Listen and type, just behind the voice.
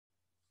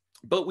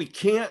but we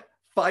can't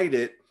fight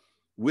it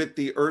with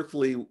the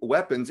earthly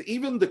weapons.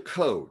 Even the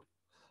code,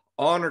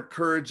 honor,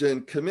 courage,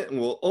 and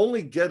commitment will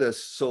only get us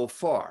so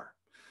far.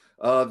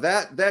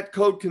 That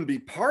code can be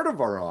part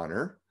of our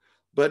honor,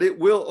 but it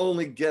will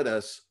only get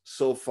us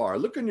so far.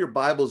 Look in your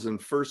Bibles in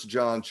 1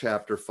 John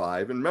chapter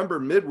 5. And remember,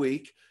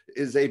 midweek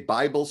is a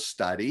Bible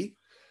study,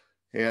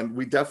 and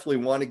we definitely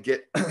want to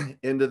get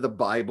into the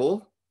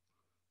Bible.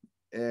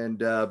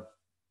 And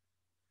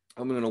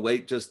I'm going to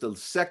wait just a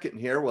second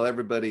here while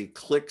everybody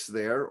clicks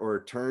there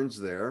or turns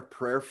there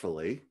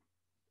prayerfully.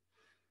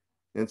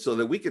 And so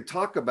that we could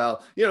talk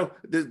about,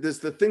 there's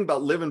the thing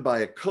about living by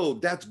a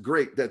code. That's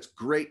great. That's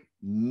great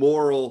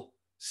moral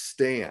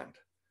stand.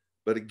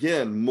 But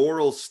again,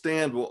 moral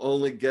stand will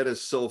only get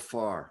us so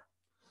far.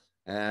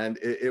 And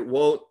it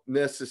won't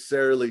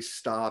necessarily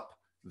stop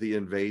the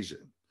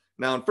invasion.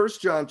 Now, in 1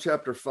 John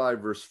chapter 5,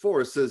 verse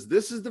 4, it says,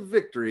 this is the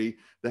victory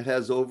that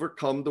has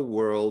overcome the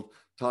world.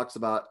 Talks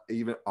about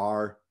even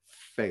our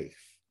faith.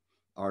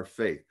 Our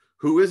faith.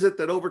 Who is it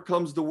that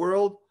overcomes the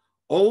world?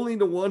 Only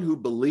the one who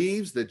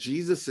believes that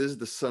Jesus is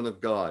the Son of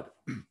God.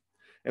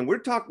 And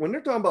when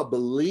they're talking about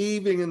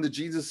believing in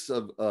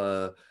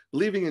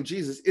believing in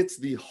Jesus, it's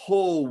the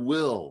whole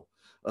will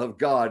of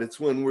God. It's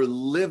when we're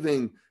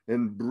living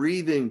and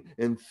breathing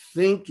and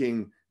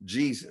thinking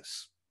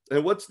Jesus.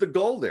 And what's the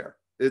goal there?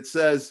 It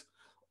says,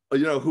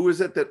 who is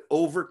it that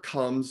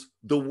overcomes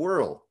the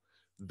world?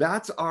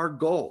 That's our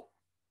goal.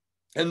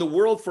 And the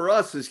world for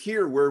us is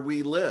here where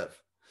we live.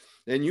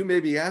 And you may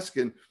be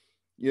asking,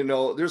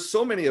 there's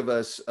so many of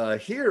us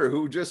here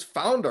who just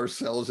found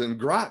ourselves in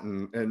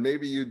Groton, and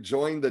maybe you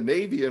joined the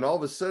Navy and all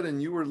of a sudden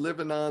you were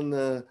living on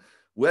the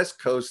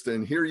West Coast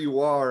and here you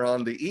are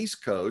on the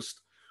East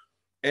Coast.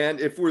 And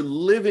if we're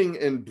living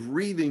and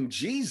breathing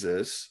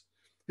Jesus,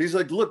 he's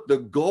like, look, the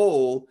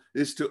goal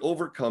is to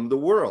overcome the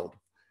world.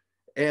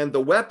 And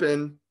the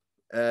weapon,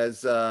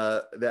 as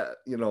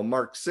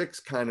Mark 6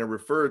 kind of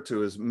referred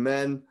to, as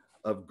men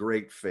of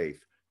great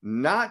faith.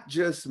 Not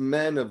just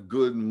men of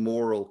good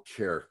moral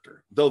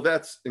character, though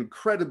that's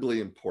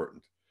incredibly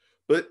important.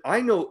 But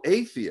I know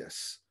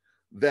atheists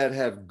that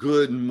have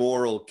good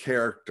moral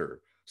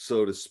character,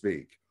 so to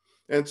speak.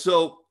 And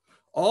so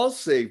all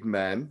saved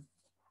men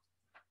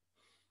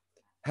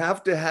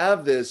have to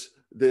have this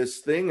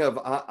thing of,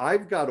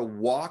 I've got to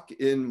walk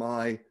in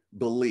my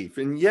belief.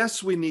 And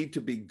yes, we need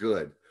to be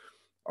good,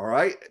 all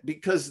right?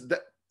 Because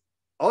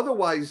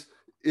otherwise,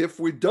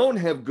 if we don't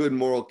have good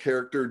moral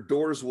character,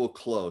 doors will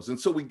close. And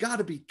so we got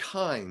to be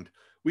kind.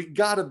 We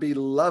got to be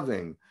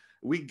loving.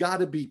 We got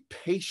to be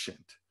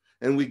patient.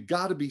 And we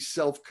got to be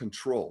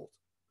self-controlled.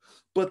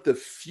 But the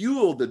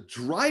fuel, the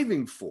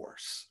driving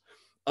force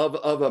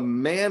of a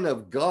man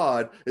of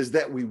God is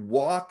that we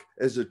walk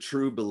as a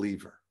true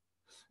believer.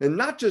 And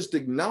not just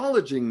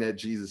acknowledging that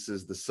Jesus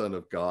is the Son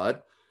of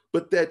God,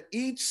 but that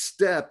each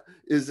step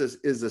is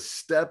a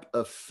step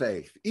of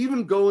faith.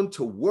 Even going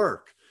to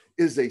work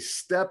is a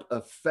step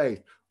of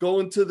faith.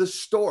 Going to the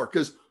store,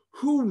 because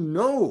who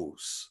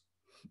knows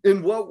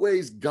in what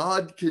ways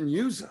God can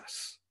use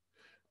us,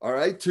 all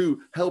right,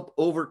 to help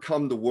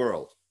overcome the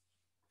world.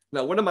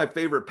 Now, one of my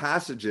favorite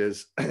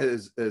passages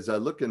is I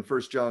look in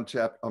 1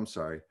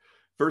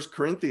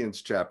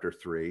 Corinthians chapter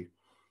 3.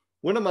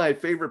 One of my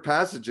favorite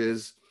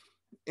passages,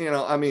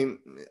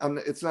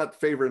 it's not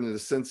favorite in the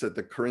sense that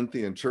the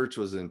Corinthian church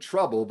was in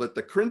trouble, but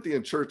the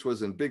Corinthian church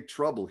was in big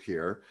trouble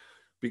here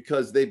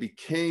because they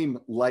became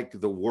like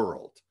the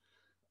world.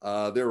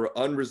 There were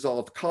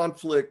unresolved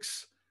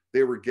conflicts.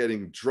 They were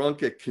getting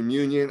drunk at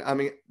communion.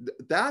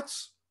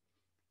 That's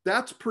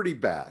pretty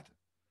bad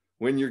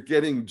when you're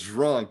getting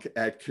drunk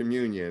at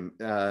communion.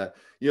 There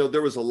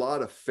was a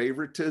lot of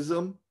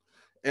favoritism,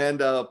 and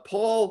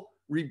Paul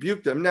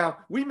rebuked them. Now,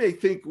 we may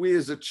think we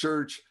as a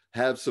church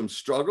have some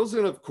struggles,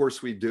 and of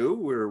course we do.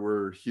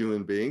 We're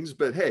human beings,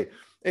 but hey,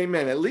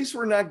 amen. At least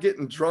we're not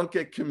getting drunk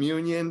at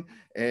communion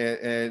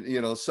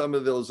and some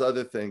of those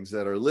other things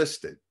that are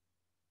listed.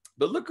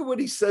 But look at what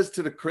he says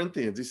to the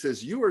Corinthians. He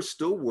says, you are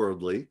still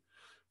worldly,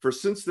 for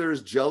since there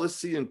is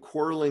jealousy and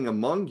quarreling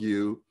among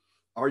you,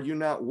 are you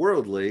not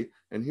worldly?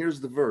 And here's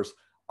the verse.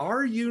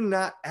 Are you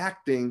not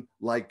acting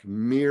like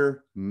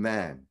mere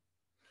men?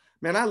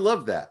 Man, I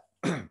love that.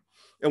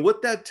 And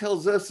what that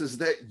tells us is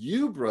that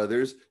you,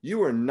 brothers,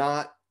 you are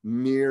not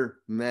mere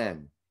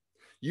men.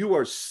 You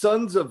are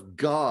sons of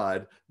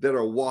God that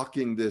are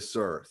walking this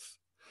earth.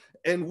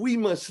 And we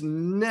must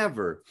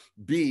never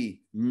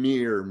be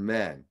mere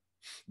men.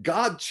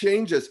 God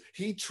changed us.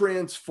 He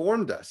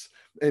transformed us.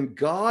 And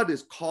God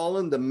is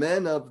calling the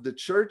men of the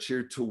church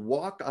here to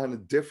walk on a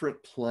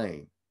different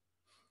plane.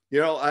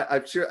 I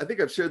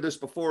think I've shared this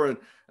before in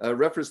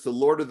reference to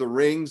Lord of the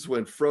Rings.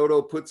 When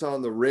Frodo puts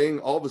on the ring,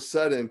 all of a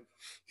sudden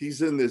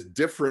he's in this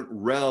different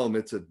realm.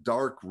 It's a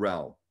dark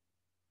realm.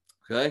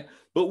 Okay.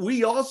 But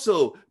we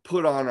also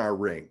put on our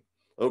ring.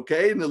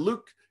 Okay. In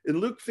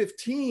Luke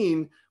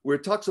 15, where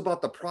it talks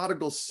about the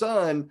prodigal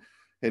son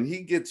and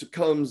he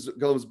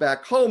goes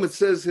back home, it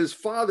says his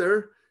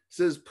father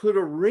says, put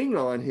a ring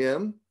on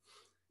him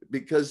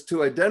because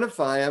to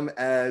identify him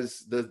as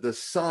the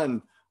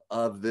son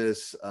of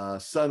this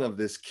son of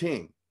this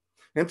king.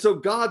 And so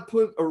God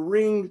put a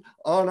ring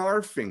on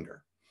our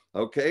finger,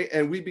 okay?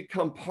 And we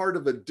become part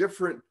of a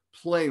different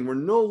plane. We're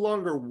no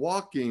longer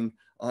walking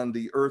on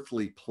the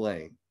earthly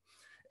plane.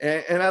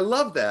 And I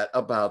love that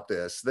about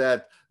this,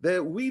 that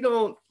we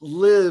don't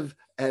live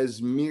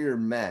as mere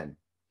men.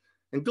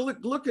 And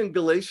look in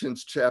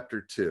Galatians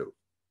chapter 2.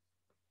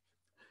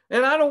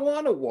 And I don't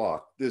want to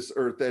walk this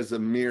earth as a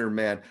mere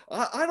man.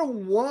 I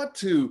don't want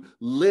to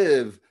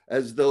live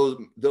as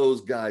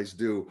those guys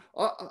do.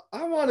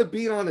 I want to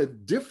be on a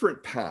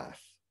different path,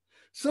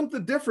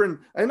 something different.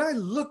 And I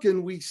look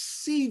and we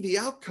see the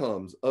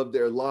outcomes of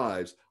their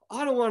lives.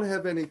 I don't want to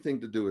have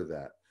anything to do with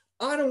that.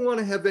 I don't want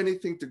to have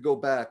anything to go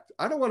back.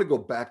 I don't want to go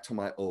back to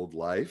my old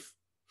life.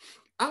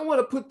 I want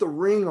to put the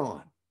ring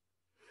on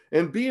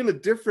and be in a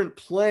different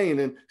plane.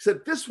 And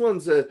said, this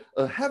one's a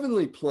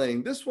heavenly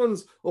plane. This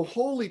one's a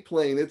holy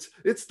plane.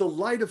 It's the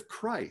light of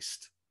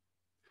Christ.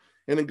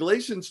 And in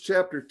Galatians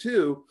chapter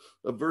 2,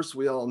 a verse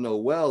we all know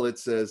well, it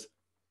says,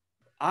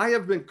 I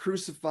have been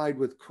crucified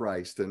with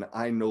Christ, and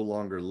I no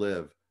longer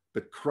live,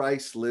 but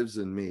Christ lives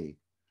in me.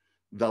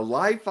 The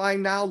life I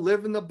now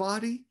live in the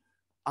body,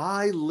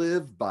 I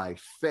live by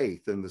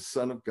faith in the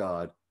Son of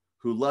God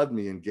who loved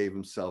me and gave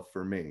himself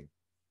for me.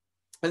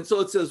 And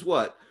so it says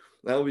what?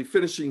 I'll be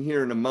finishing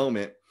here in a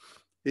moment.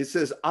 It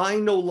says, I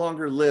no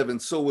longer live.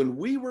 And so when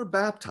we were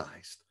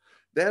baptized,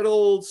 that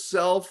old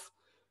self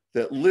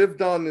that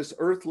lived on this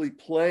earthly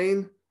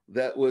plane,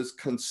 that was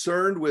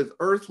concerned with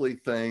earthly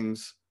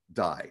things,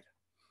 died.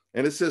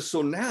 And it says,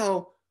 so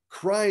now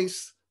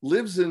Christ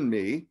lives in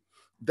me.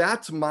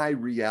 That's my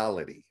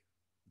reality.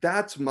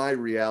 That's my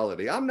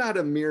reality. I'm not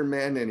a mere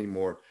man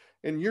anymore,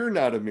 and you're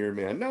not a mere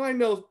man. Now, I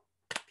know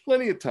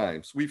plenty of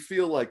times we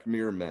feel like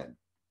mere men.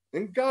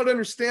 And God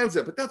understands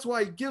that, but that's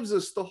why he gives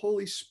us the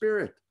Holy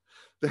Spirit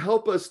to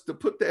help us to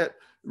put that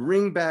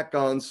ring back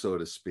on, so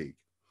to speak.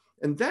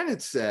 And then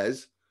it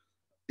says,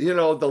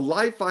 the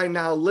life I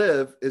now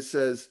live, it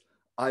says,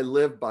 I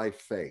live by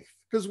faith.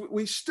 Because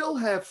we still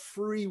have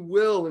free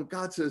will. And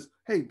God says,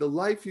 hey, the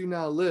life you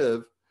now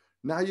live,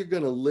 now you're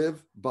going to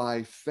live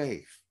by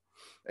faith.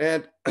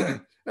 And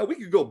now we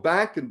could go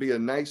back and be a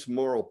nice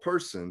moral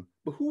person,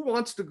 but who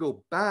wants to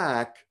go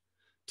back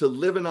to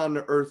living on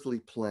the earthly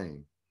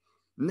plane?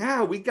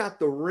 Now we got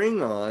the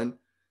ring on.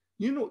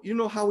 You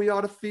know how we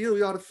ought to feel?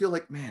 We ought to feel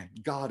like, man,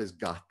 God has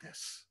got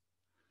this.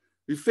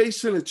 You're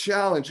facing a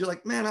challenge. You're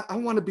like, man, I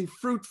want to be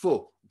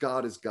fruitful.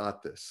 God has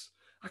got this.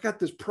 I got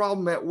this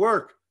problem at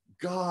work.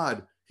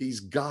 God, he's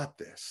got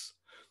this.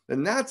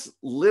 And that's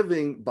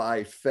living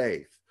by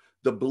faith.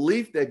 The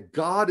belief that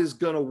God is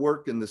going to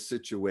work in the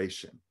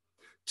situation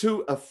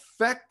to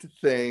affect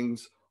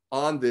things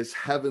on this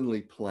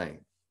heavenly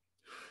plane.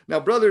 Now,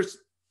 brothers,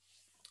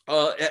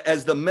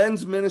 as the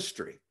men's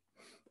ministry,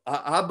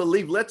 I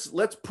believe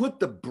let's put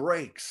the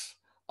brakes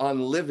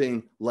on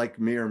living like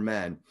mere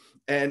men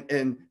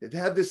and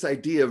have this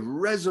idea of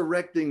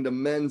resurrecting the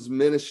men's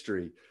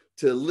ministry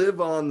to live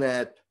on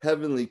that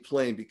heavenly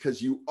plane,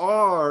 because you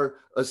are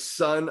a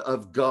son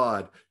of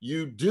God.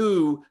 You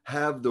do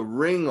have the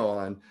ring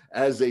on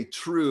as a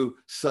true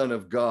son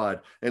of God.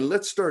 And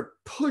let's start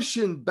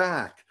pushing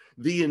back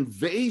the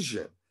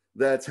invasion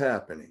that's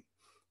happening,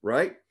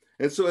 right?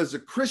 And so as a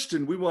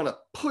Christian, we want to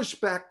push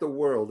back the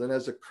world. And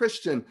as a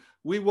Christian,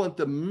 we want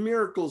the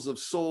miracles of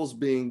souls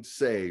being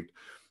saved.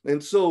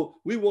 And so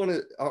we want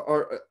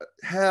to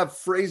have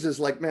phrases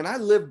like, man, I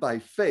live by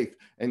faith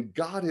and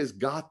God has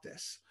got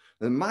this.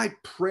 And my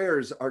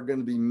prayers are going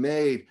to be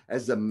made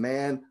as a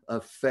man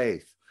of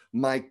faith.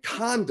 My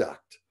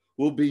conduct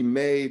will be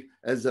made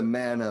as a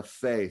man of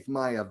faith.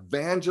 My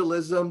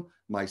evangelism,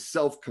 my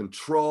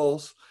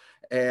self-controls,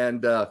 it's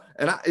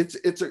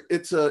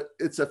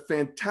a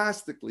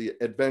fantastically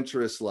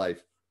adventurous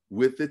life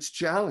with its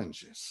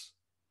challenges.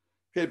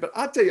 Okay, but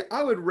I'll tell you,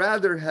 I would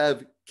rather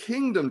have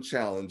kingdom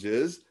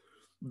challenges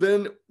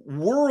than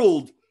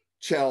world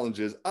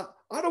challenges. I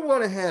don't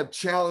want to have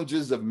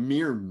challenges of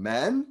mere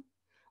men.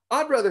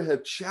 I'd rather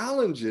have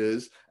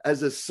challenges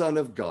as a son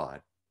of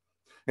God.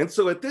 And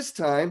so at this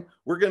time,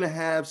 we're going to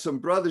have some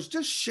brothers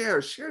just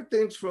share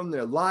things from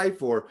their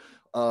life or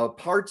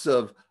parts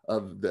of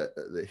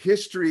the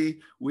history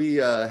we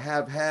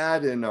have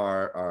had in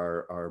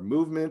our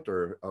movement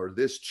or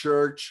this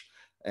church.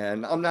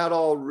 And I'm not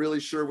all really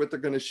sure what they're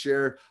going to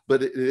share,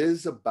 but it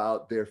is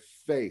about their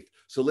faith.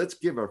 So let's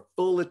give our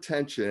full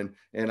attention.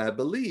 And I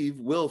believe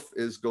Wilf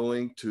is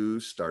going to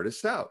start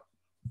us out.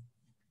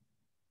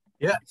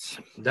 Yes,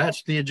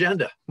 that's the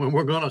agenda. When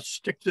we're going to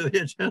stick to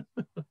the agenda.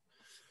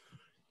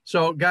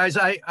 So, guys,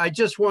 I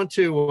just want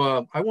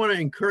to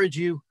encourage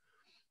you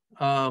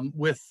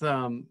with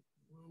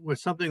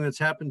something that's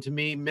happened to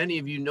me. Many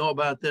of you know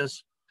about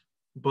this,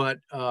 but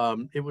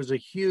it was a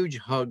huge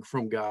hug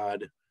from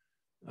God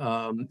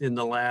in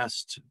the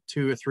last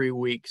 2 or 3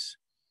 weeks.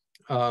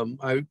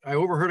 I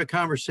overheard a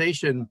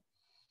conversation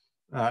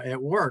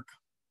at work.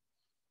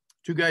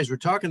 Two guys were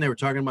talking. They were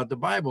talking about the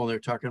Bible. And they were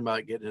talking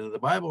about getting into the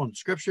Bible and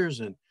scriptures.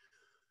 And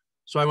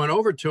so I went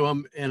over to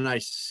them and I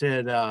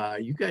said,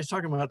 you guys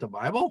talking about the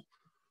Bible?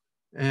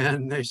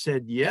 And they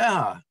said,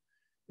 yeah.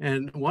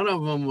 And one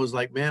of them was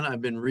like, man,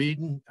 I've been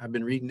reading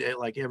it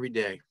like every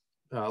day,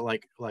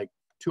 like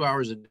 2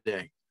 hours a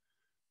day.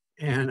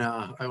 And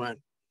I went,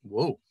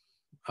 whoa,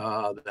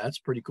 that's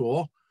pretty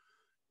cool.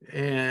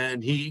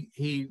 And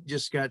he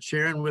just got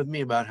sharing with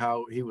me about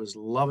how he was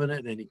loving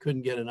it and he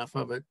couldn't get enough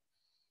of it.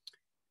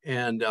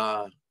 And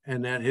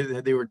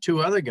then there were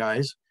two other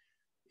guys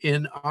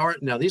in our,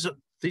 now these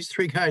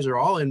three guys are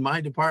all in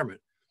my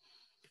department.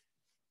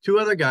 Two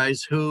other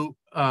guys who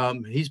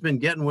he's been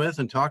getting with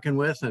and talking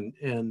with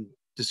and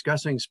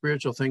discussing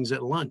spiritual things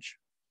at lunch.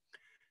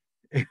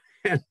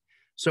 And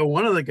so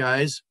one of the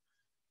guys,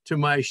 to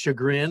my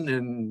chagrin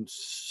and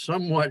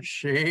somewhat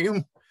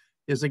shame,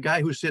 is a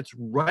guy who sits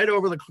right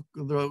over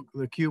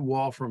the cube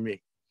wall from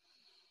me.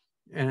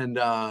 And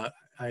I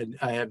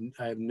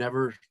have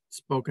never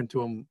spoken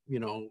to him,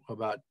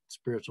 about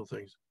spiritual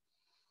things.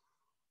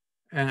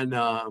 And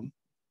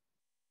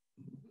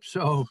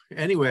so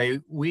anyway,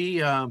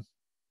 the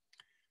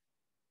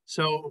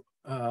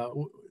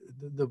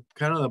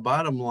kind of the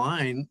bottom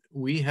line,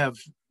 we have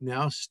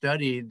now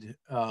studied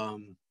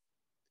 3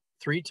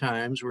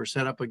 times. We're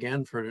set up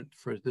again for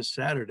this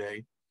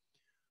Saturday.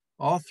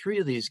 All 3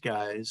 of these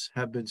guys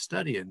have been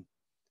studying,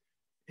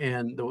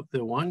 and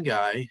the one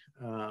guy,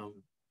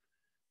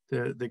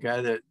 the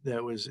guy that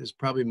is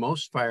probably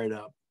most fired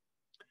up.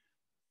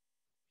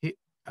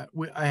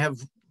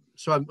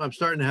 I'm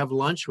starting to have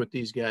lunch with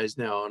these guys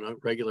now on a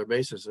regular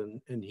basis,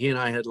 and he and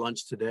I had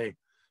lunch today.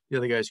 The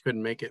other guys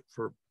couldn't make it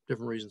for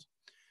different reasons,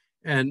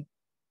 and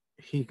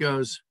he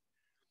goes,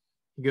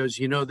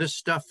 this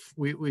stuff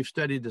we've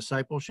studied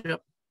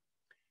discipleship,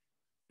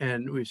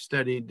 and we've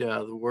studied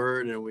the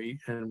word, and we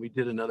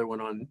did another one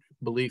on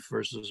belief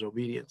versus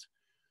obedience.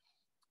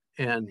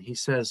 And he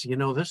says,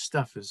 this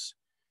stuff is,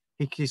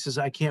 he says,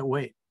 I can't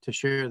wait to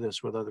share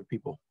this with other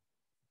people.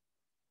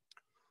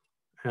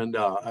 And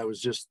I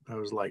was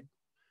like,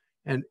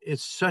 and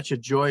it's such a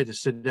joy to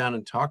sit down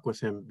and talk with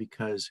him,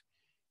 because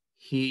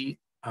he's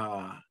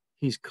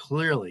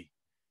clearly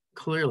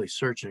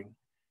searching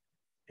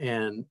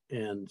and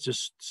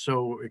just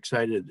so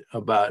excited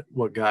about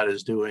what God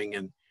is doing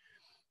and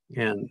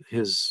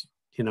his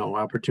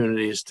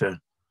opportunities to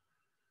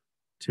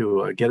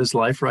get his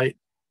life right.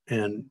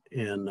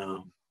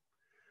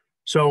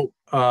 So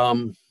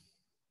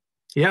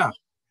yeah,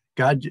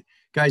 God,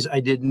 guys,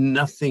 I did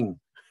nothing.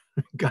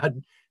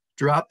 God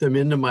dropped them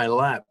into my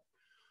lap,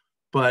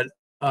 but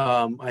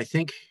I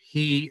think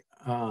he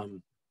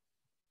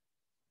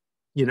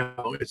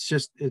it's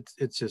just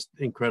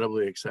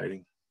incredibly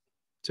exciting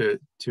to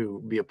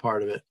be a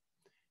part of it,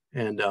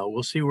 and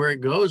we'll see where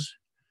it goes,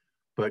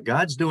 but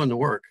God's doing the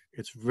work.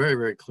 It's very,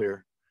 very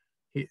clear.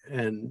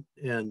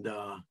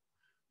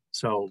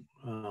 So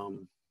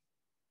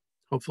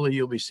hopefully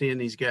you'll be seeing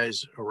these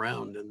guys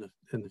around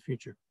in the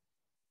future.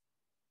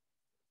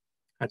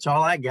 That's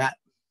all I got.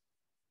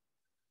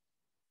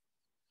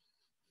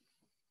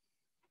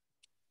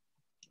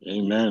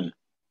 Amen.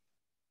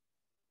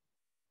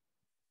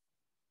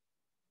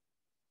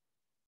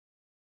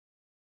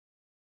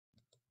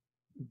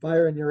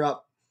 Byron, you're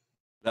up.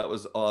 That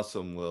was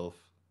awesome, Wilf.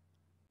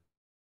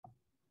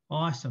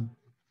 Awesome.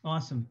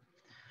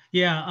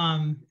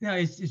 Yeah,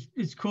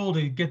 it's cool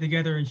to get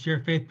together and share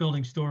faith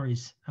building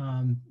stories.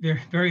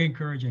 They're very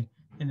encouraging,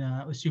 and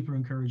it was super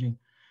encouraging.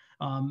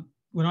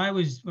 When I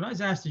was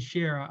asked to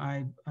share,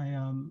 I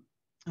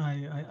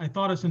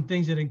thought of some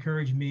things that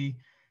encouraged me,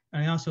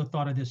 and I also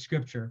thought of this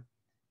scripture,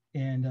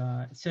 and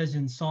it says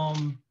in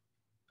Psalm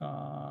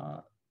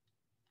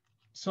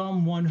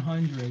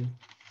 100,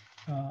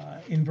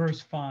 in verse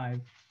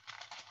 5,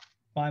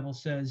 Bible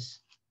says,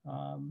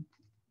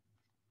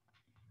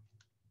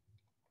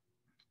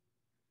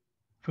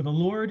 for the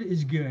Lord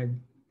is good,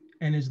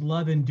 and his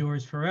love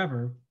endures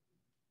forever.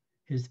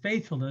 His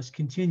faithfulness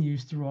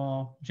continues through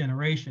all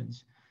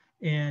generations.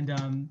 And,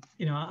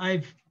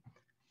 I've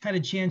had a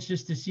chance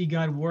just to see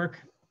God work,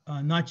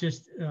 not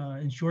just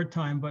in short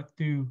time, but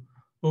through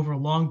over a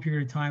long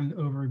period of time,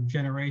 over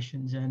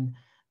generations. And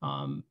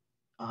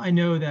I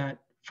know that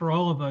for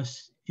all of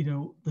us,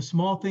 the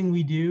small thing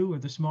we do or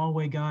the small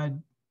way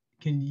God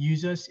can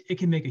use us, it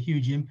can make a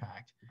huge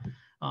impact.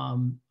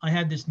 I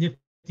had this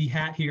nifty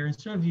hat here, and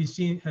some of you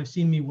have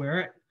seen me wear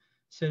it. It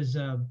says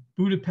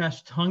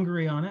Budapest,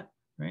 Hungary on it,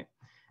 right?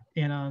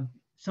 And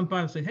some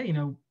people say, hey,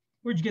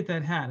 where'd you get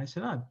that hat? I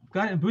said, I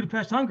got it in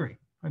Budapest, Hungary.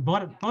 I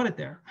bought it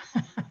there.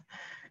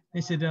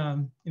 They said,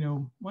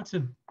 what's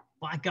a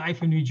black guy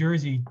from New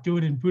Jersey do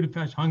it in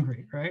Budapest,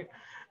 Hungary, right?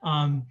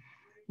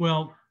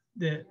 Well,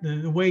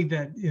 the way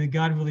that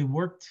God really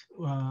worked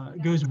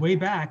goes way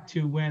back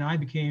to when I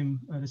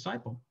became a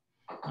disciple.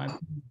 I was a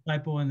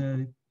disciple in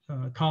the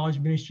college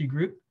ministry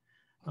group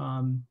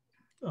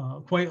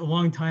quite a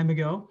long time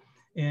ago.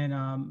 And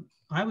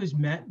I was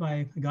met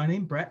by a guy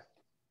named Brett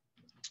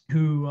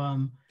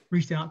who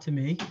reached out to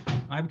me.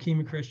 I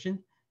became a Christian,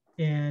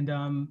 and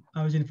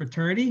I was in a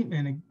fraternity,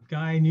 and a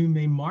guy I knew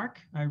named Mark,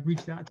 I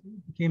reached out to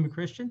him, became a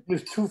Christian.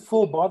 There's 2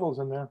 full bottles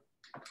in there.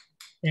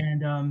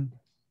 And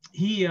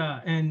he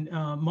and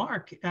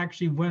Mark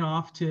actually went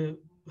off to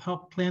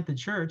help plant the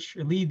church,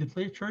 or lead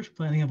the church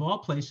planting of all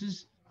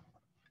places,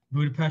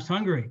 Budapest,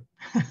 Hungary.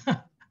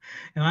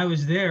 And I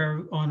was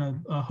there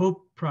on a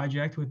hope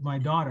project with my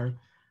daughter.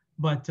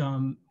 But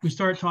we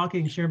started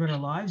talking, sharing about our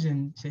lives,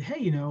 and said,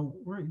 hey, tell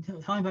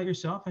me about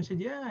yourself. I said,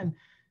 yeah. And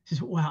she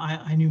says, wow,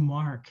 I knew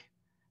Mark.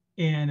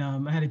 And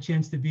I had a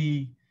chance to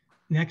be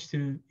next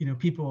to,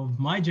 people of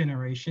my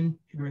generation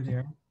who were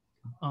there,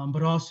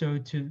 but also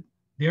to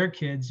their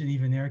kids and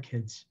even their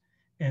kids,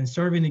 and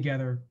serving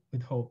together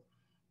with hope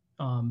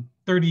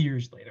 30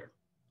 years later.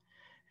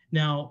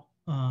 Now,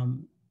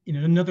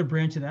 another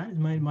branch of that is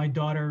my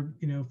daughter,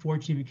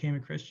 fortunately became a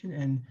Christian,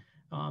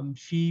 and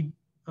she,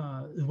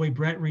 the way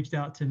Brett reached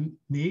out to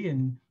me,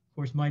 and of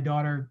course my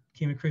daughter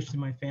became a Christian in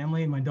my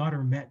family, and my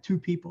daughter met two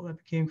people that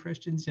became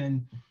Christians,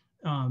 and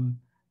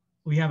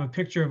we have a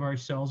picture of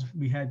ourselves.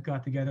 We had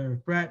got together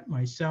with Brett,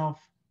 myself,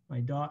 my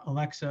daughter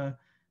Alexa,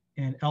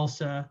 and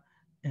Elsa,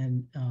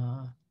 and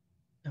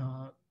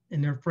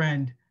their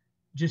friend,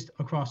 just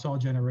across all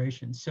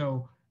generations.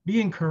 So be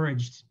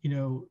encouraged.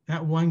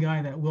 That one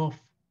guy that Wilf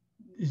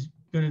is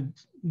going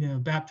to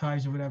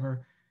baptize or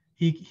whatever,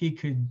 he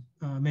could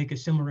make a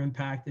similar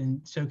impact, and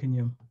so can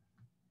you.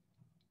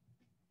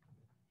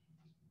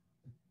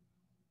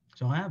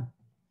 So I have.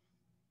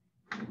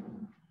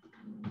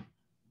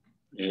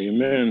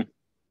 Amen.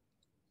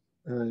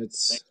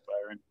 It's Thanks,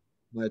 Byron.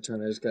 my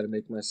turn. I just got to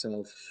make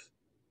myself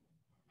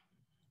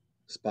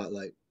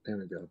spotlight. There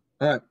we go.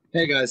 All right.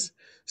 Hey, guys.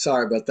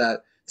 Sorry about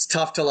that. It's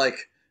tough to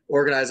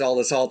organize all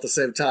this all at the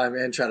same time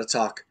and try to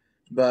talk.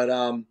 But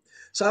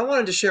so I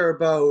wanted to share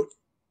about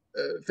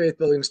a faith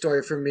building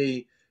story for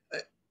me.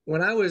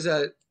 When I was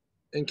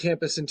in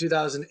campus in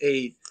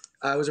 2008,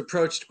 I was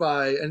approached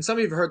by, and some of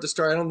you have heard the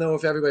story. I don't know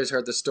if everybody's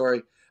heard the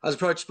story. I was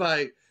approached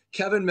by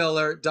Kevin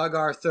Miller, Doug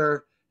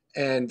Arthur,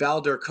 and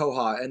Valder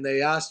Koha, and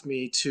they asked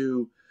me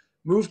to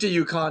move to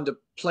Yukon to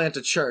plant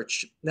a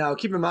church. Now,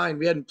 keep in mind,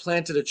 we hadn't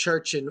planted a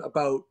church in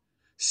about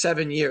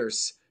 7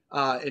 years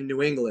in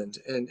New England,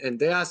 and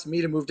they asked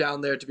me to move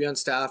down there to be on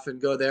staff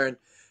and go there.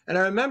 And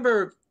I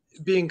remember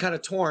being kind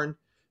of torn.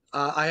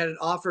 I had an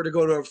offer to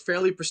go to a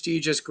fairly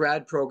prestigious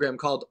grad program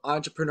called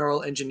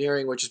Entrepreneurial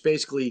Engineering, which is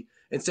basically,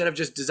 instead of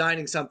just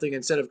designing something,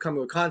 instead of coming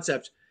with a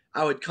concept,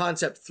 I would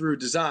concept through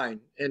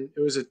design. And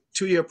it was a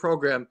 2-year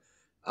program.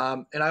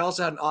 And I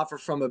also had an offer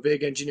from a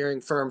big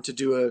engineering firm to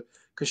do a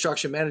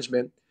construction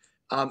management.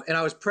 And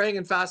I was praying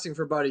and fasting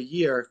for about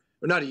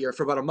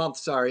for about a month,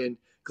 sorry. And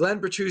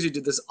Glenn Bertuzzi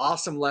did this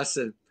awesome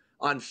lesson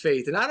on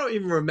faith. And I don't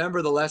even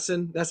remember the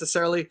lesson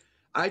necessarily.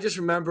 I just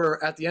remember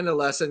at the end of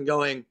the lesson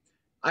going,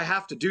 I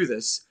have to do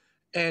this.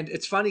 And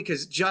it's funny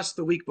because just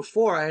the week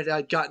before I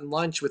had gotten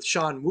lunch with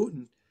Sean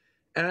Wooten.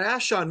 And I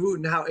asked Sean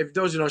Wooten how, if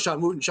those who know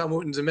Sean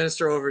Wooten's a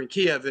minister over in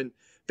Kiev and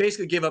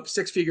basically gave up a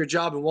 6-figure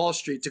job in Wall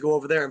Street to go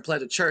over there and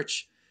plant a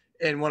church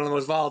in one of the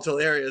most volatile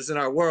areas in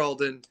our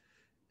world. And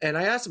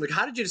I asked him,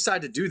 how did you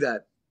decide to do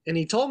that? And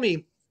he told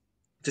me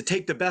to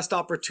take the best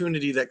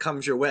opportunity that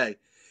comes your way.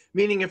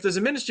 Meaning if there's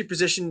a ministry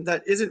position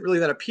that isn't really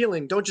that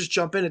appealing, don't just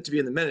jump in it to be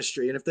in the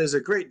ministry. And if there's a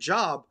great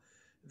job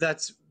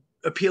that's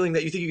appealing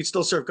that you think you could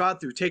still serve God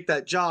through, take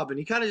that job. And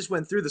he kind of just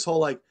went through this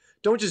whole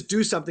don't just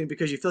do something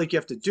because you feel like you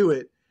have to do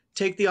it.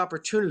 Take the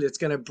opportunity that's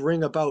going to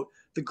bring about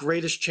the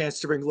greatest chance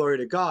to bring glory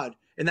to God.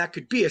 And that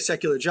could be a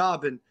secular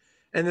job. And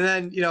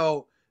then,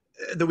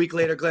 the week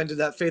later, Glenn did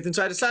that faith. And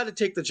so I decided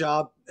to take the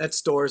job at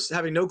Stores,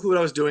 having no clue what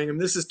I was doing. And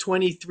this is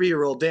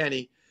 23-year-old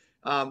Danny,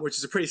 which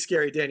is a pretty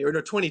scary Danny. Or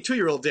no,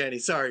 22-year-old Danny,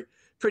 sorry.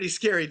 Pretty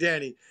scary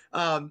Danny.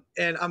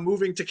 And I'm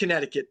moving to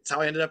Connecticut. That's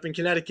how I ended up in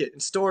Connecticut in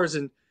Stores.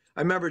 And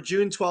I remember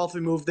June 12th,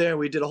 we moved there.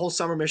 We did a whole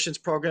summer missions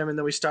program. And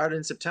then we started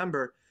in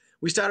September.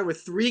 We started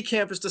with 3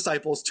 campus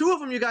disciples. 2 of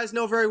them you guys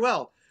know very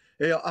well.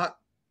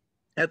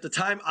 At the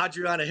time,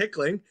 Adriana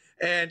Hickling,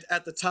 and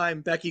at the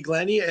time, Becky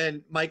Glennie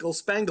and Michael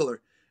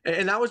Spangler.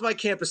 And that was my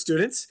campus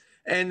students.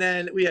 And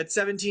then we had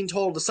 17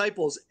 total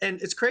disciples. And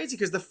it's crazy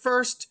because the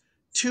first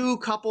 2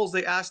 couples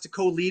they asked to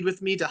co-lead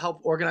with me to help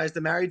organize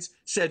the marrieds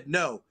said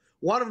no.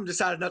 One of them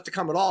decided not to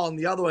come at all, and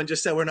the other one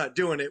just said, we're not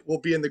doing it. We'll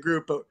be in the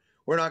group, but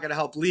we're not going to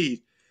help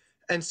lead.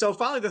 And so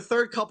finally, the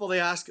 3rd couple they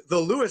asked, the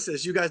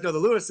Lewises, you guys know the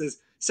Lewises,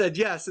 said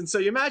yes. And so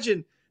you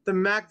imagine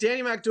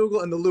Danny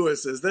McDougall and the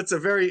Lewises. That's a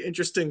very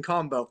interesting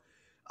combo.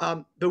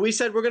 But we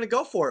said we're going to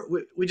go for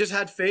it. We just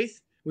had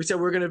faith. We said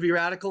we're going to be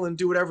radical and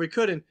do whatever we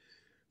could. And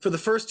for the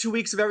first 2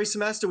 weeks of every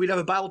semester, we'd have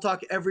a Bible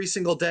talk every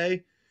single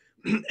day.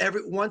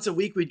 Once a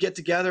week, we'd get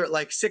together at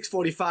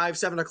 6:45,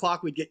 7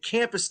 o'clock. We'd get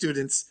campus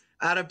students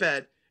out of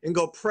bed and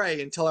go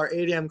pray until our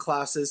 8 a.m.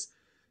 classes.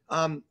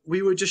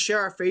 We would just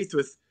share our faith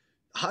with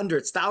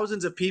hundreds,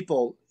 thousands of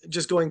people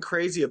just going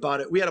crazy about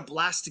it. We had a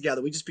blast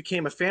together. We just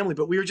became a family,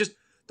 but we were just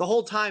the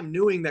whole time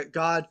knowing that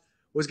God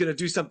was going to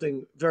do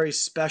something very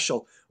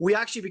special. We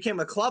actually became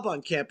a club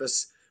on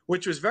campus,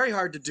 which was very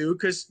hard to do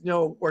because,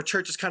 our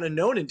church is kind of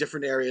known in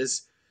different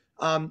areas.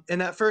 And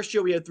that first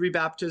year we had 3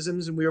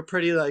 baptisms and we were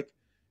pretty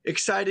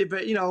excited,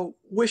 but,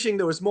 wishing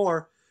there was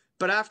more.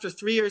 But after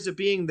 3 years of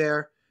being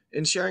there,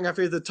 and sharing our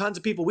faith with tons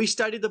of people. We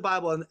studied the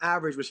Bible on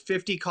average with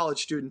 50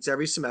 college students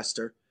every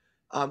semester,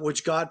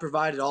 which God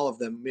provided all of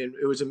them. I mean,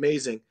 it was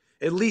amazing.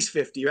 At least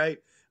 50, right?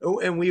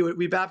 And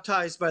we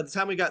baptized, by the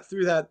time we got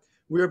through that,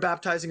 we were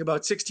baptizing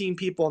about 16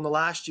 people in the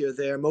last year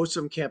there, most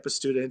of them campus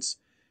students.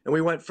 And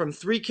we went from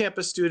 3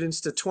 campus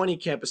students to 20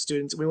 campus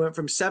students. We went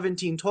from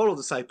 17 total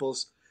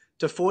disciples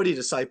to 40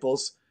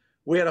 disciples.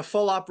 We had a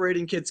full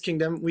operating kids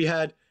kingdom. We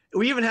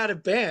even had a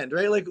band,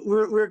 right? Like we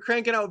were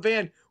cranking out a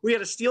band. We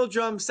had a steel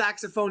drum,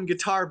 saxophone,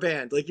 guitar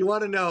band. Like, you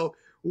want to know,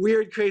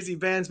 weird, crazy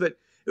bands. But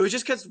it was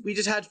just because we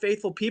just had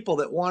faithful people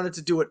that wanted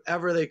to do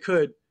whatever they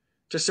could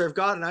to serve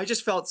God. And I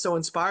just felt so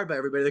inspired by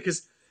everybody,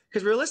 because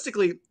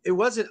realistically, it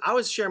wasn't, I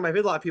was sharing my faith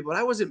with a lot of people, and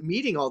I wasn't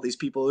meeting all these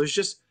people.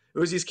 It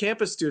was these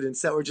campus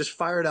students that were just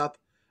fired up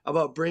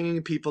about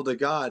bringing people to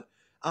God.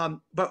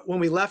 But when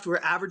we left, we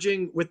were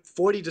averaging, with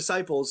 40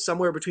 disciples,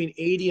 somewhere between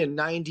 80 and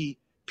 90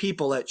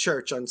 people at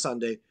church on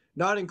Sunday,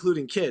 not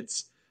including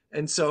kids.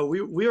 And so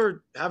we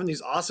were having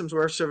these awesome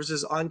worship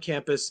services on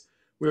campus.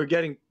 We were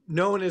getting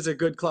known as a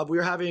good club. We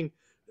were having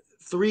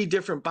 3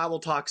 different Bible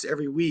talks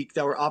every week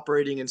that were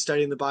operating and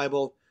studying the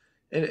Bible.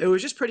 And it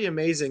was just pretty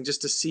amazing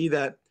just to see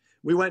that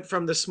we went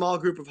from the small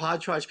group of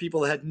hodgepodge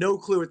people that had no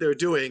clue what they were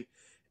doing,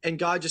 and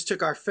God just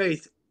took our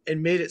faith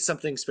and made it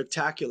something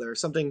spectacular,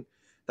 something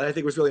that I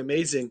think was really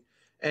amazing.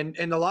 And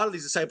a lot of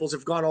these disciples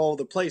have gone all over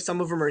the place.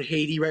 Some of them are in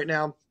Haiti right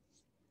now.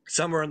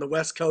 Some are on the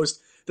West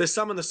Coast. There's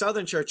some in the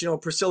Southern Church.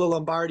 Priscilla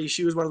Lombardi,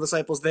 she was one of the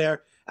disciples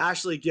there.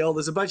 Ashley Gill.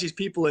 There's a bunch of these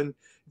people. And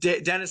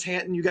Dennis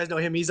Hanton, you guys know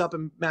him. He's up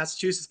in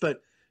Massachusetts.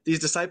 But these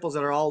disciples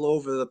that are all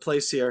over the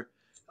place here,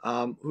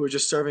 who are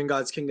just serving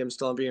God's kingdom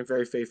still and being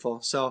very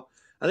faithful. So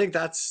I think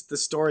that's the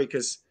story,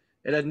 because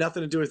it had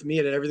nothing to do with me.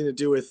 It had everything to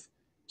do with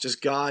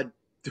just God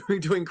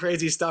doing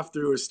crazy stuff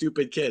through a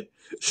stupid kid.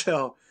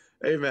 So,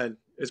 amen.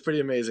 It's pretty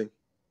amazing.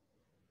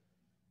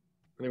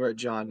 I think we're at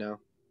John now.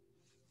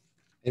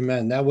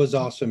 Amen. That was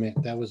awesome.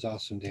 That was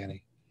awesome,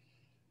 Danny.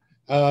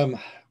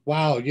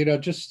 Wow.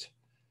 Just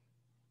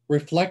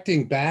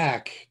reflecting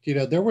back,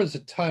 there was a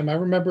time, I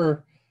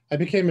remember I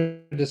became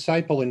a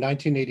disciple in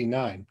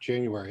 1989,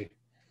 January.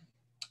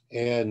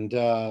 And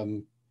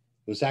it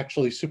was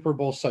actually Super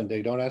Bowl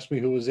Sunday. Don't ask me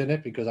who was in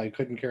it, because I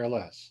couldn't care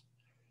less.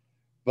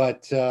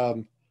 But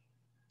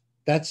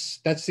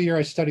that's the year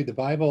I studied the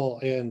Bible.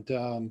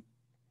 And,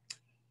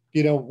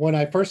 when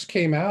I first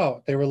came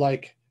out, they were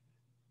like,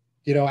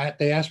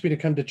 they asked me to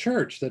come to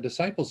church, the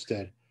disciples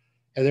did.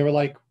 And they were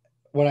like,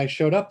 when I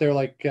showed up, they were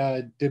like,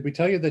 did we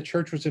tell you the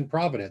church was in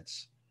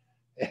Providence?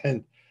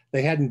 And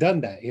they hadn't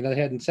done that, they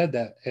hadn't said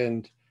that.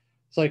 And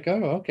it's like,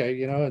 oh,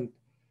 okay,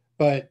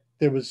 but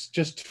there was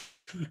just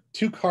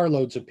 2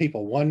 carloads of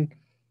people, 1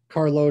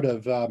 carload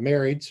of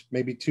marrieds,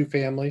 maybe 2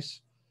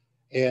 families,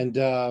 and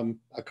a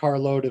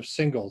carload of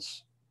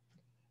singles.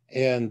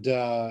 And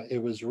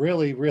it was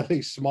really,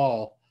 really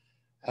small.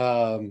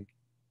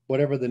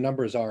 Whatever the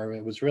numbers are,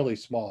 it was really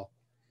small.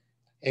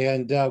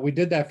 And we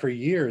did that for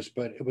years,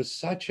 but it was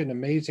such an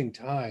amazing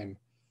time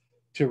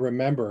to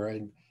remember.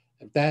 And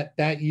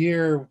that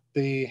year,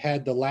 they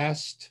had the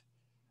last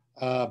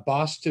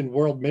Boston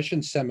World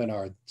Mission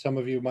Seminar. Some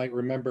of you might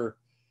remember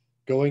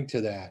going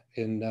to that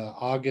in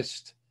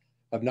August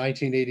of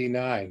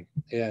 1989.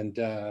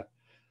 And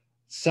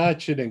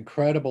such an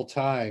incredible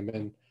time.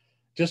 And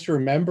just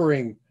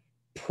remembering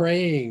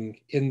praying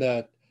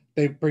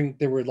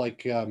there were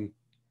like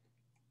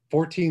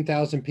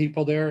 14,000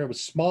 people there. It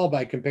was small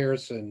by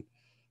comparison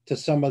to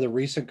some of the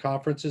recent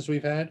conferences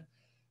we've had,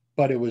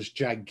 but it was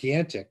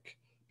gigantic,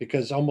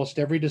 because almost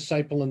every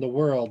disciple in the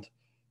world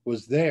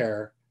was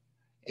there.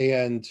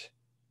 And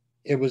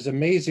it was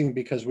amazing,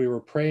 because we were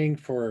praying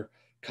for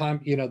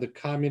the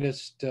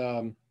communist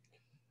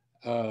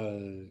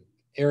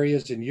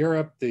areas in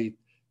Europe. The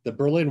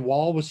Berlin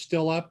Wall was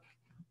still up.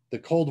 The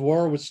Cold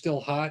War was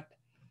still hot.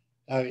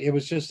 It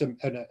was just an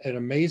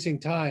amazing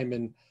time.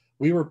 And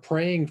we were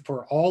praying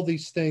for all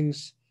these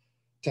things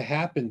to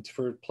happen,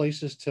 for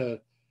places to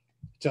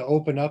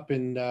open up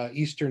in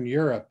Eastern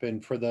Europe,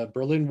 and for the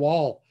Berlin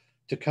Wall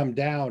to come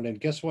down. And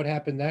guess what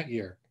happened that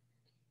year?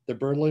 The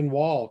Berlin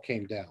Wall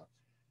came down.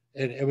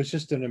 And it was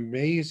just an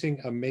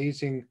amazing,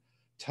 amazing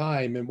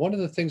time. And one of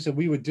the things that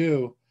we would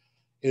do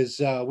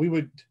is we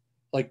would,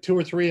 like 2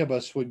 or 3 of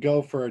us would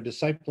go for a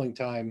discipling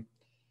time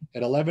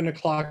at 11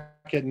 o'clock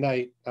at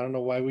night. I don't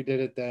know why we did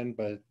it then,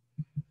 but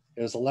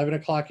it was 11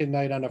 o'clock at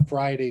night on a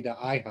Friday to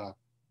IHOP.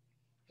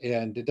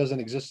 And it doesn't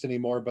exist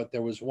anymore, but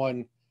there was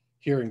one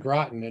here in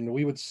Groton. And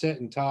we would sit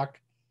and talk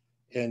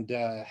and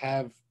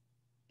have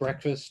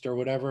breakfast or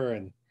whatever,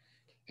 and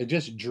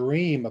just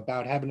dream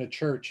about having a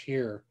church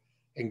here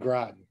in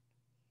Groton.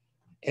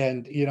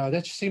 And,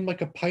 that just seemed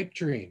like a pipe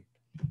dream,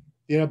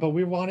 but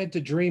we wanted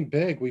to dream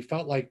big. We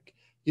felt like,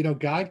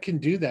 God can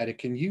do that. It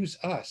can use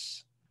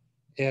us.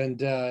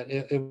 And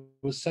it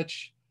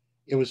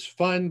was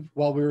fun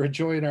while we were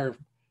enjoying our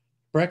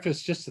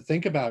breakfast, just to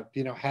think about,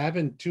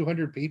 having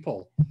 200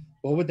 people.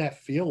 What would that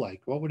feel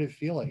like? What would it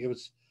feel like? It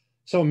was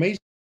so amazing,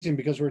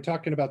 because we were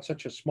talking about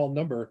such a small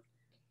number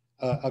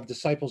of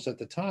disciples at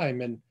the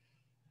time. And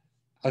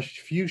a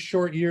few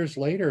short years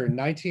later, in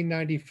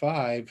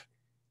 1995,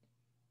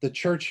 the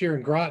church here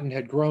in Groton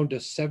had grown to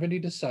 70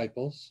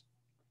 disciples.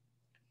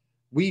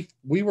 We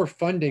were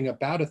funding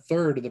about a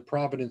third of the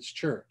Providence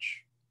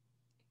Church.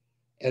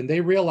 And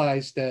they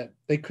realized that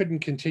they couldn't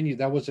continue.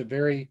 That was a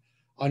very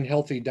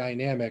unhealthy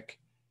dynamic.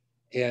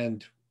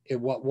 And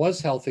what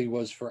was healthy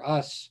was for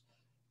us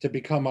to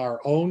become our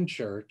own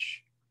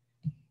church.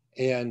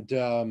 And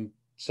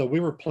so we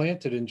were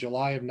planted in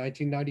July of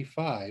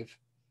 1995.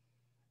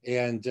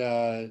 And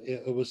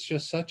it was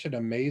just such an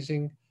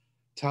amazing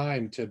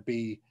time to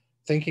be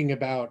thinking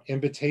about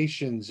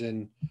invitations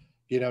and,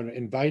 you know,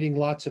 inviting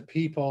lots of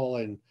people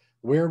and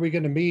where are we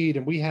going to meet?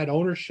 And we had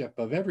ownership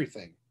of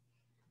everything.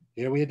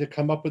 You know, we had to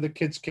come up with a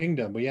Kids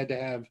Kingdom. We had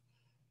to have,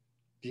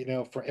 you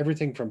know, for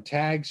everything from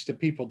tags to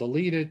people to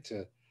lead it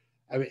to,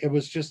 I mean, it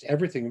was just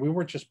everything. We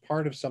weren't just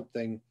part of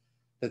something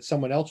that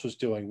someone else was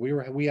doing.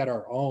 We had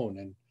our own,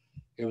 and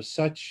it was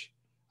such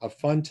a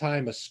fun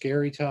time, a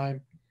scary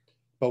time,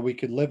 but we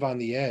could live on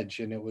the edge,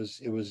 and it was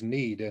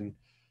neat. And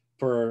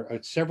for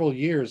several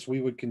years,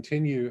 we would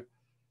continue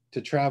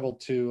to travel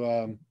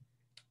to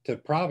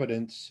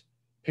Providence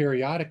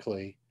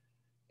periodically,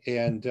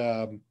 and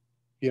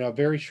you know,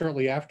 very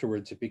shortly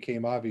afterwards, it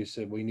became obvious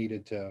that we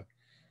needed to,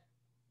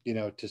 you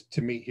know,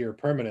 to meet here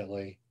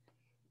permanently.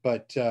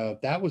 But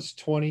that was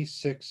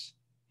 26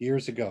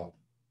 years ago.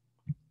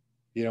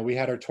 You know, we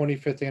had our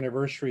 25th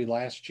anniversary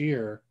last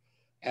year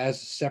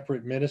as a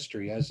separate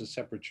ministry, as a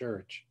separate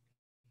church.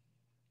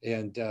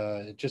 And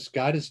just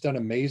God has done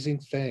amazing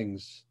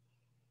things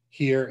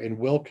here and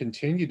will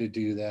continue to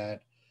do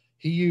that.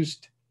 He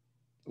used,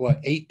 what,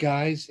 8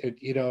 guys,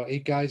 you know,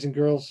 8 guys and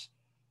girls,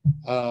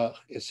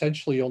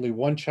 essentially only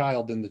one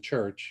child in the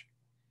church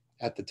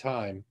at the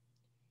time,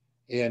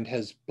 and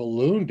has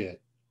ballooned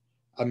it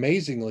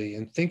amazingly.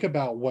 And think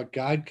about what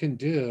God can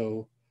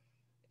do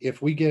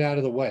if we get out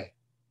of the way,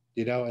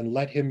 you know, and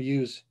let him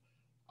use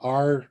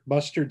our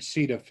mustard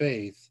seed of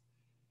faith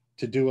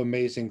to do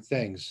amazing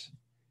things.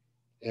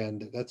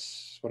 And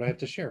that's what I have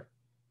to share.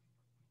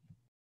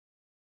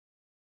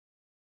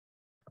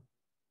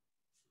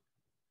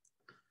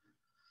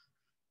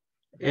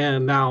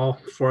 And now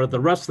for the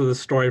rest of the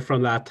story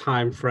from that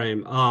time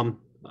frame.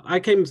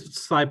 I came to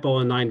disciple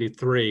in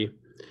 93,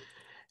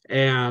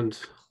 and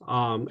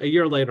a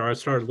year later I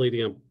started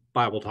leading a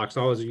Bible talk.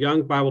 So I was a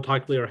young Bible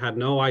talk leader, had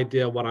no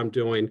idea what I'm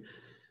doing,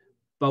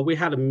 but we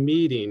had a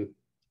meeting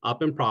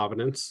up in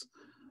Providence,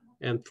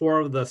 and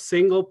 4 of the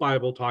single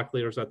Bible talk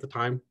leaders at the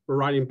time were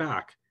writing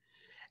back.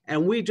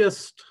 And we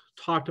just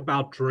talked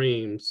about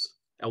dreams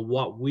and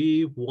what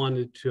we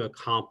wanted to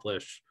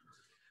accomplish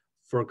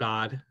for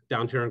God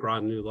down here in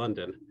Groton, New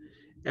London.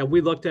 And we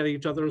looked at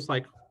each other and was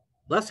like,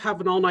 let's have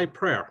an all-night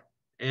prayer.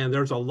 And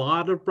there's a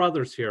lot of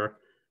brothers here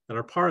that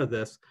are part of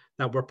this,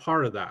 that were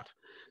part of that.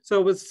 So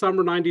it was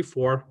summer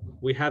 94.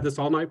 We had this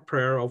all-night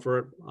prayer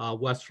over at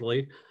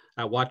Westerly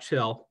at Watch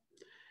Hill.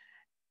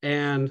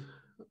 And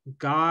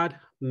God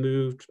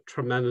moved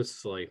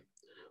tremendously.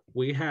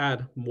 We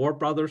had more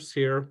brothers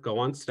here go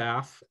on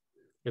staff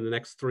in the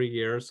next 3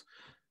 years.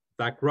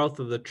 That growth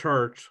of the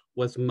church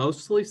was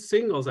mostly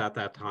singles at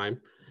that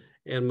time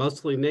and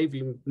mostly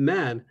Navy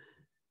men,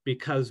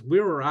 because we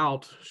were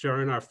out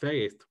sharing our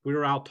faith. We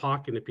were out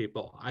talking to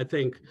people. I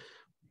think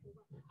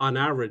on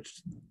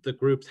average, the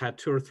groups had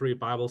 2 or 3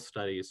 Bible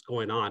studies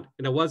going on.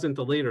 And it wasn't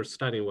the leaders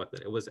studying with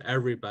it. It was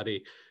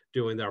everybody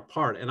doing their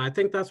part. And I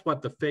think that's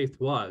what the faith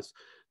was.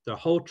 The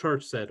whole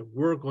church said,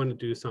 we're going to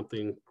do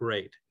something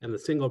great. And the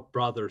single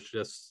brothers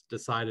just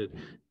decided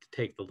to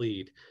take the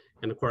lead.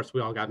 And of course, we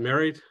all got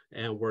married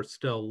and we're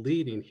still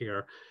leading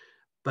here.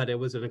 But it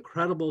was an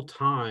incredible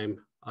time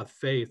of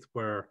faith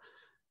where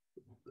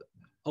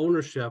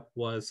ownership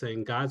was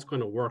saying, God's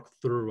going to work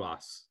through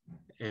us.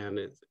 And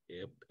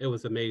it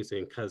was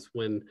amazing, because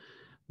when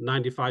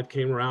 95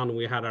 came around and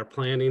we had our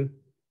planning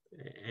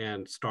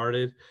and it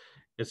started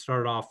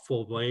off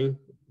full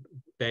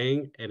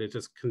bang, and it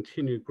just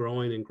continued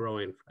growing and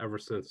growing ever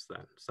since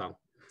then. So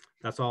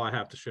that's all I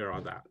have to share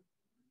on that.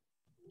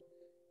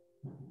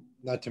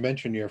 Not to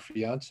mention your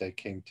fiance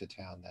came to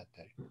town that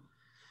day.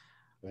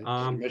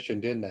 Right? She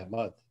missioned in that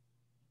month.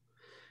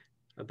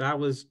 That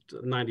was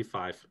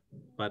 95,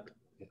 but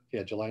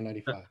yeah, July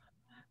 95.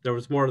 There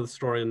was more to the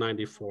story in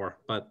 94,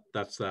 but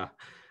that's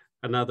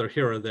another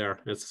here or there.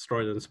 It's a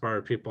story that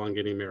inspired people on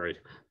getting married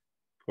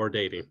or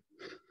dating.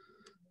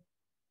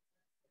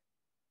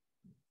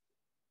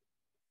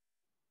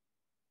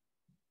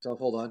 So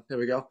hold on, there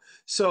we go.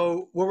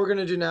 So what we're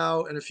gonna do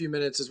now in a few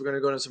minutes is we're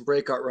gonna go into some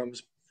breakout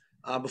rooms.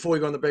 Before we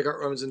go in the breakout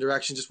rooms and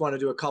direction, just want to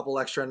do a couple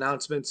extra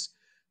announcements.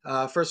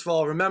 First of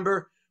all,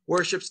 remember,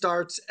 worship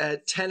starts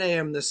at 10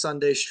 a.m. this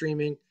Sunday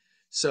streaming.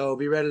 So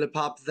be ready to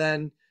pop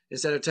then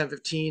instead of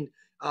 10:15.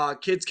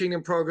 Kids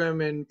Kingdom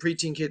program and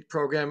preteen kid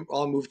program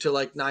all moved to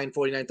like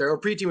 9:40, 9:30.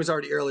 Or preteen was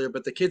already earlier,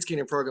 but the Kids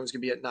Kingdom program is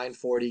going to be at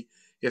 9:40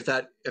 if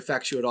that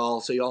affects you at all,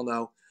 so you all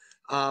know.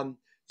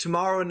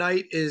 Tomorrow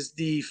night is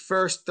the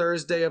first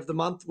Thursday of the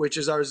month, which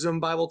is our Zoom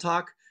Bible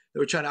talk that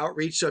we're trying to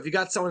outreach. So if you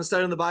got someone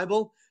studying the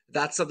Bible,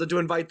 that's something to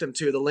invite them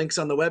to. The link's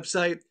on the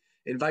website.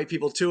 invite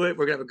people to it.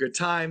 We're going to have a good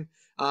time.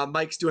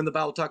 Mike's doing the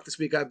Bible Talk this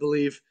week, I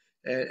believe,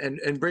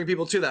 and bring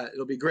people to that.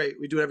 It'll be great.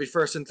 We do it every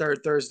first and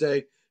third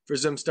Thursday for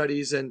Zoom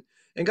studies. And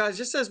guys,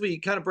 just as we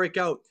kind of break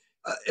out,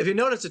 if you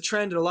notice a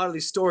trend in a lot of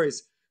these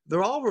stories,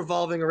 they're all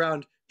revolving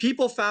around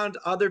people found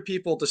other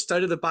people to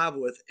study the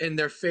Bible with, and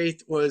their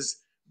faith was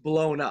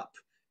blown up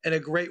in a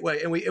great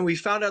way. And we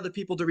found other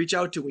people to reach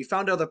out to. We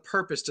found other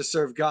purpose to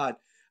serve God.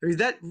 I mean,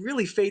 that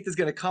really faith is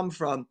going to come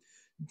from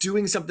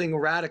doing something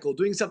radical,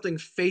 doing something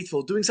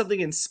faithful, doing something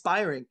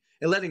inspiring,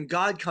 and letting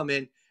God come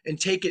in and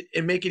take it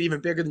and make it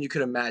even bigger than you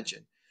could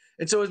imagine.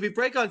 And so as we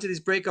break onto these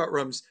breakout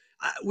rooms,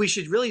 we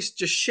should really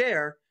just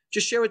share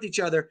with each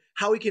other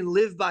how we can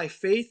live by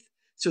faith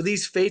so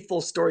these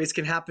faithful stories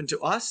can happen to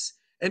us.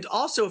 And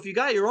also, if you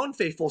got your own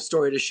faithful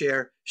story to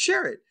share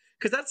it,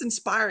 because that's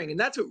inspiring. And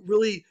that's what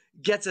really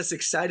gets us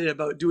excited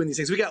about doing these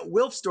things. We got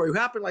Wilf's story, who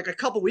happened like a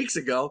couple weeks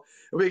ago.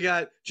 And we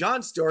got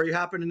John's story, who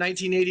happened in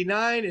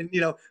 1989.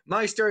 And,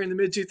 my story in the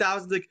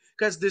mid-2000s. Like,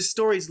 guys, this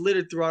story is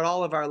littered throughout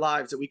all of our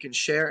lives that we can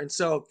share. And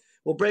so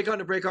we'll break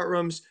onto breakout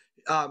rooms,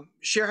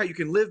 share how you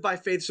can live by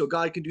faith so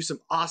God can do some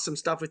awesome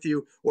stuff with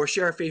you, or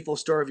share a faithful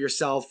story of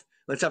yourself.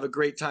 Let's have a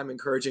great time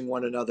encouraging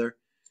one another.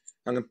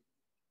 I'm going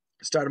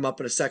to start them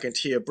up in a second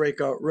here.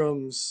 Breakout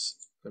rooms.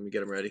 Let me get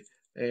them ready.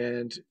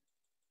 And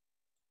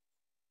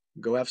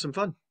go have some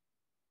fun.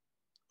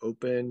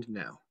 Opened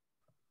now.